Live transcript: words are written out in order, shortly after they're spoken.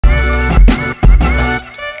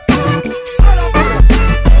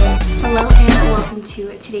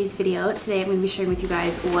today's video. Today I'm going to be sharing with you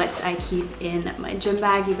guys what I keep in my gym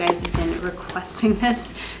bag. You guys have been requesting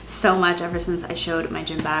this so much ever since I showed my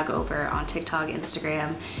gym bag over on TikTok,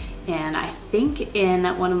 Instagram, and I think in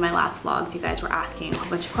one of my last vlogs you guys were asking a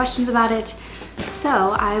bunch of questions about it.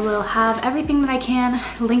 So I will have everything that I can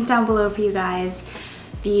linked down below for you guys.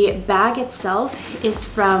 The bag itself is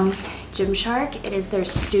from Gymshark. It is their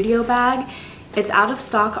studio bag. It's out of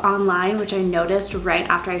stock online, which I noticed right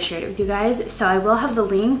after I shared it with you guys. So I will have the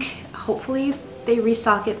link. Hopefully they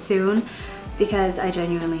restock it soon because I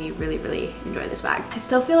genuinely really enjoy this bag. I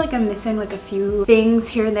still feel like I'm missing like a few things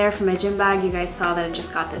here and there from my gym bag. You guys saw that I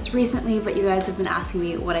just got this recently, but you guys have been asking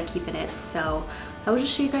me what I keep in it. So I will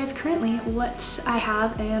just show you guys currently what I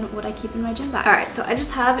have and what I keep in my gym bag. All right, so I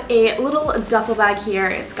just have a little duffel bag here.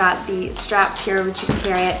 It's got the straps here, which you can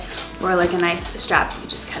carry it, or like a nice strap. You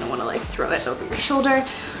just kind of want to like throw it over your shoulder.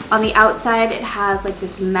 On the outside, it has like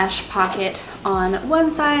this mesh pocket on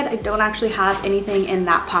one side. I don't actually have anything in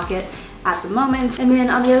that pocket at the moment. And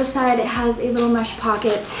then on the other side, it has a little mesh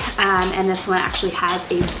pocket, and this one actually has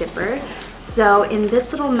a zipper. So in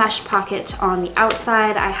this little mesh pocket on the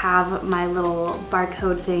outside, I have my little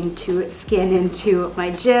barcode thing to scan into my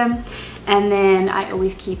gym. And then I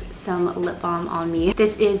always keep some lip balm on me.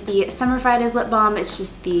 This is the Summer Fridays lip balm. It's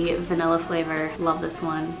just the vanilla flavor. Love this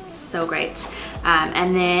one, so great.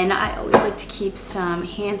 And then I always like to keep some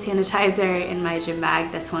hand sanitizer in my gym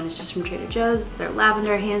bag. This one is just from Trader Joe's. It's their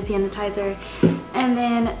lavender hand sanitizer. And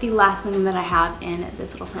then the last thing that I have in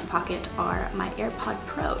this little front pocket are my AirPod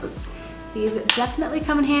Pros. These definitely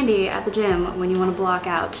come in handy at the gym when you want to block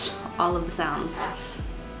out all of the sounds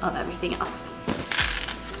of everything else.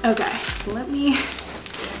 Okay, let me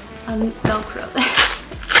Velcro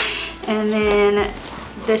this. And then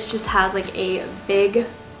this just has like a big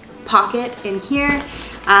pocket in here.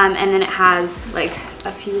 And then it has like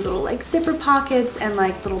a few little like zipper pockets and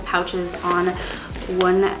like little pouches on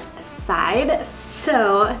one side.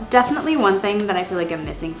 So definitely one thing that I feel like I'm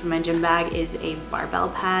missing from my gym bag is a barbell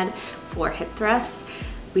pad for hip thrusts.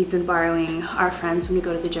 We've been borrowing our friends when we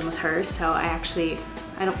go to the gym with her, so I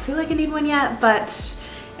don't feel like I need one yet, but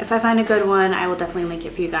if I find a good one, I will definitely link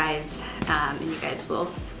it for you guys, and you guys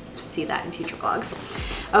will see that in future vlogs.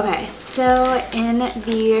 Okay, so in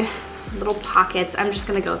the little pockets, I'm just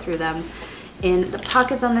gonna go through them. In the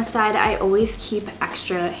pockets on this side, I always keep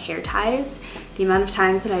extra hair ties. The amount of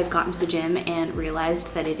times that I've gotten to the gym and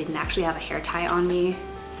realized that I didn't actually have a hair tie on me,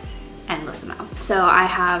 endless amounts. So I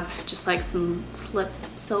have just like some slip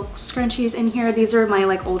silk scrunchies in here. These are my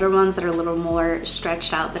like older ones that are a little more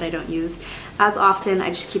stretched out that I don't use as often. I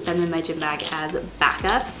just keep them in my gym bag as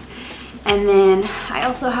backups. And then I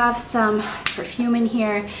also have some perfume in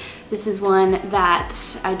here. This is one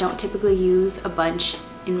that I don't typically use a bunch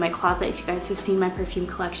in my closet. If you guys have seen my perfume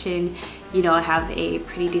collection, you know I have a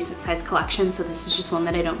pretty decent sized collection, so this is just one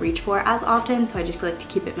that I don't reach for as often, so I just like to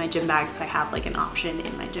keep it in my gym bag so I have like an option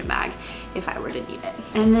in my gym bag if I were to need it.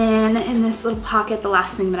 And then in this little pocket, the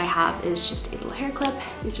last thing that I have is just a little hair clip.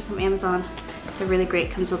 These are from Amazon. They're really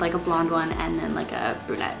great. Comes with like a blonde one and then like a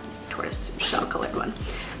brunette tortoise shell colored one.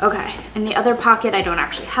 Okay, in the other pocket I don't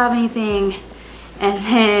actually have anything. And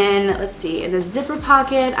then, let's see, in the zipper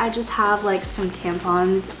pocket, I just have like some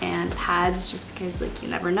tampons and pads just because like you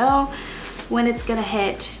never know when it's gonna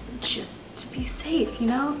hit, just to be safe, you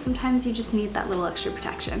know? Sometimes you just need that little extra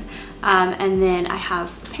protection. And then I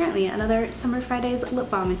have apparently another Summer Fridays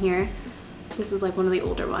lip balm in here. This is like one of the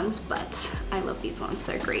older ones, but I love these ones,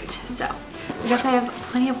 they're great. So I guess I have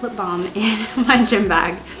plenty of lip balm in my gym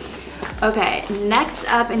bag. Okay, next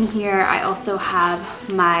up in here, I also have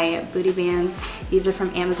my booty bands. These are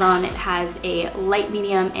from Amazon. It has a light,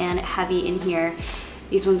 medium, and heavy in here.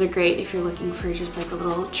 These ones are great if you're looking for just like a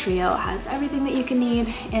little trio. It has everything that you can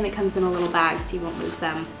need, and it comes in a little bag so you won't lose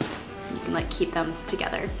them. You can like keep them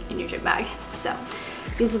together in your gym bag. So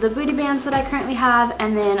these are the booty bands that I currently have,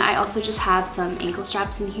 and then I also just have some ankle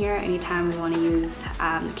straps in here anytime we want to use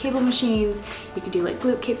cable machines. You could do like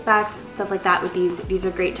glute kickbacks, stuff like that with these. These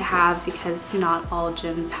are great to have because not all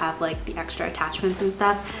gyms have like the extra attachments and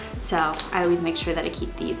stuff. So I always make sure that I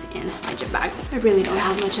keep these in my gym bag. I really don't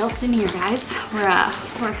have much else in here, guys.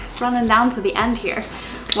 We're running down to the end here.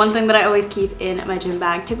 One thing that I always keep in my gym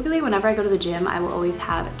bag, typically whenever I go to the gym, I will always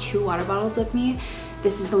have 2 water bottles with me.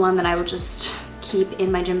 This is the one that I will just keep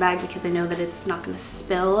in my gym bag because I know that it's not going to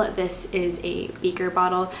spill. This is a beaker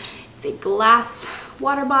bottle. It's a glass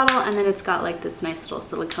water bottle, and then it's got like this nice little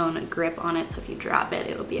silicone grip on it, so if you drop it,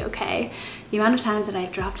 it'll be okay. The amount of times that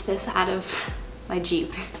I've dropped this out of my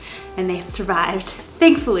Jeep and they have survived,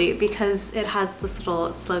 thankfully, because it has this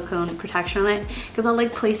little silicone protection on it, because I'll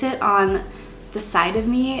like place it on the side of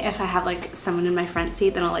me. If I have like someone in my front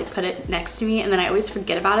seat, then I'll like put it next to me, and then I always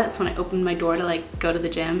forget about it. So when I open my door to like go to the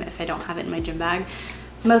gym, if I don't have it in my gym bag,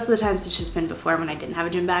 most of the times it's just been before when I didn't have a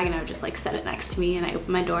gym bag and I would just like set it next to me and I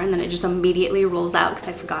open my door and then it just immediately rolls out because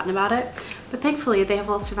I've forgotten about it. But thankfully they have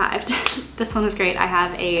all survived. This one is great. I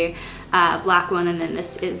have a black one, and then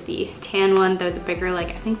this is the tan one. They're the bigger, like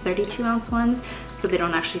I think 32-ounce ones, so they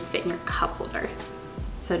don't actually fit in your cup holder.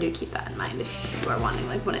 So do keep that in mind if you are wanting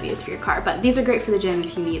like one of these for your car. But these are great for the gym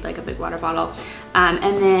if you need like a big water bottle.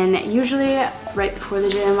 And then usually right before the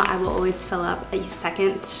gym, I will always fill up a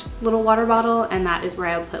second little water bottle, and that is where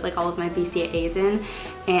I will put like all of my BCAAs in,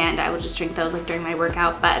 and I will just drink those like during my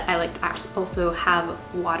workout. But I like to also have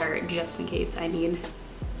water just in case I need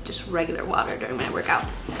just regular water during my workout.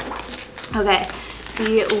 Okay,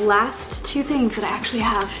 the last two things that I actually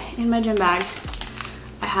have in my gym bag.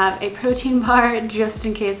 I have a protein bar just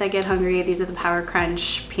in case I get hungry. These are the Power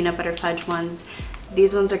Crunch peanut butter fudge ones.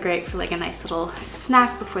 These ones are great for like a nice little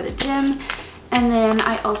snack before the gym. And then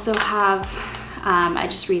I also have, I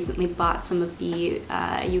just recently bought some of the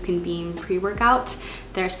You Can Beam pre-workout.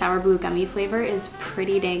 Their sour blue gummy flavor is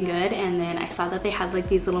pretty dang good. And then I saw that they had like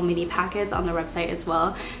these little mini packets on the website as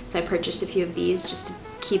well. So I purchased a few of these just to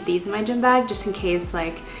keep these in my gym bag, just in case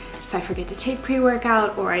like if I forget to take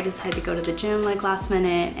pre-workout or I decide to go to the gym like last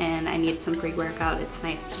minute and I need some pre-workout, it's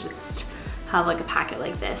nice to just have like a packet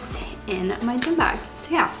like this in my gym bag.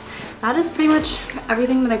 So yeah, that is pretty much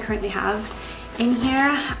everything that I currently have in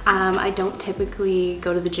here. I don't typically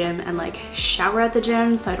go to the gym and like shower at the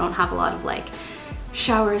gym, so I don't have a lot of like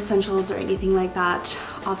shower essentials or anything like that.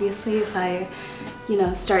 Obviously, if I, you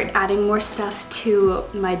know, start adding more stuff to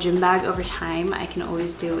my gym bag over time, I can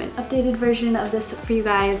always do an updated version of this for you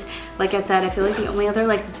guys. Like I said, I feel like the only other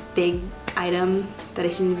like big item that I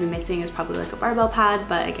seem to be missing is probably like a barbell pad,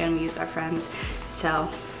 but again, we use our friends, so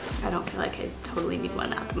I don't feel like I totally need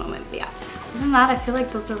one at the moment. But yeah, other than that, I feel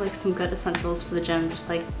like those are like some good essentials for the gym, just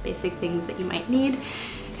like basic things that you might need.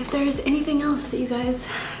 If there's anything else that you guys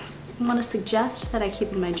want to suggest that I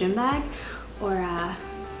keep in my gym bag, or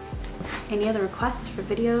any other requests for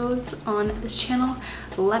videos on this channel,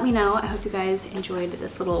 let me know. I hope you guys enjoyed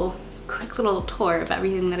this quick little tour of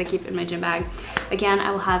everything that I keep in my gym bag. Again, I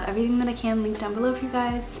will have everything that I can linked down below for you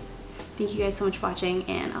guys. Thank you guys so much for watching,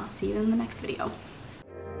 and I'll see you in the next video.